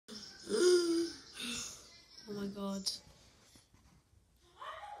god.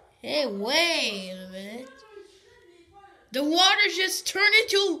 Hey, wait a minute. The water just turned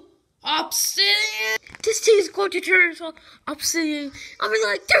into obsidian. This thing is going to turn into obsidian. I mean,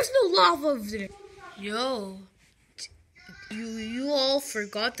 like, there's no lava over there. Yo, you all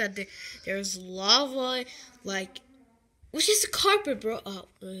forgot that there's lava, like, which is the carpet, bro.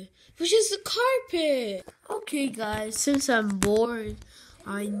 Which is the carpet. Okay, guys, since I'm bored,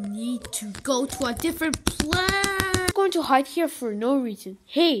 I need to go to a different place. I'm going to hide here for no reason.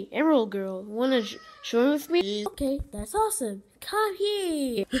 Hey, Emerald Girl, wanna join with me? Okay, that's awesome. Come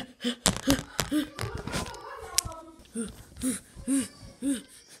here.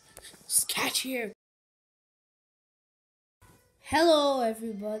 Just catch here. Hello,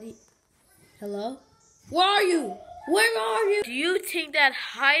 everybody. Hello? Where are you? Where are you? Do you think that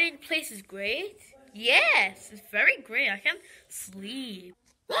hiding place is great? Yes, it's very great. I can sleep.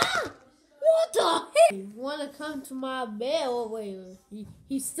 Ah! What the heck? You wanna come to my bed? Oh, wait.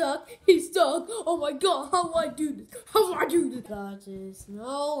 He's stuck. He's stuck. Oh my god, how do I do this? How do I do this? Got this.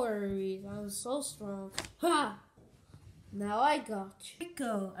 No worries. I'm so strong. Ha! Now I got you.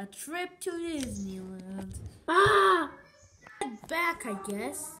 Go. A trip to Disneyland. Ah! Back, I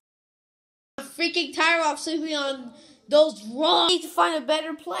guess. I'm freaking tired of sleeping on those rocks. I need to find a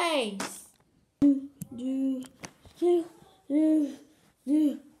better place.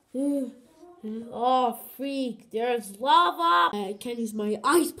 Oh, freak. There's lava. I can use my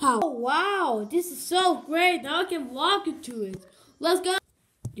ice power. Oh, wow. This is so great. Now I can walk into it. Let's go.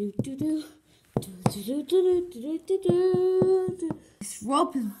 This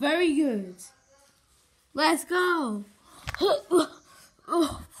rope is very good. Let's go.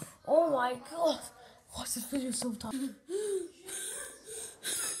 Oh my god. What's this video so tough?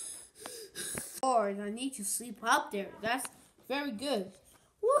 Lord, I need to sleep up there. That's very good.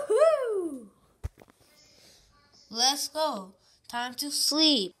 Woohoo! Let's go. Time to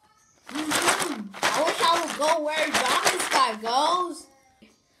sleep. I wish I would go where Dominus guy goes.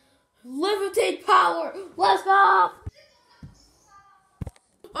 Levitate power. Let's go.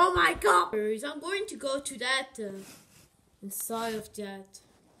 Oh my god. I'm going to go to that inside of that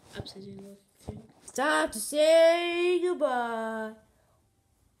obsidian thing. It's time to say goodbye.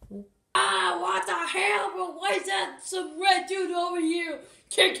 Ah, what the hell, bro? Why is that some red dude over here?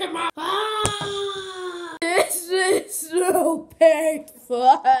 Kick him out. Ah, this is so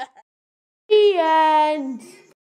painful. The end.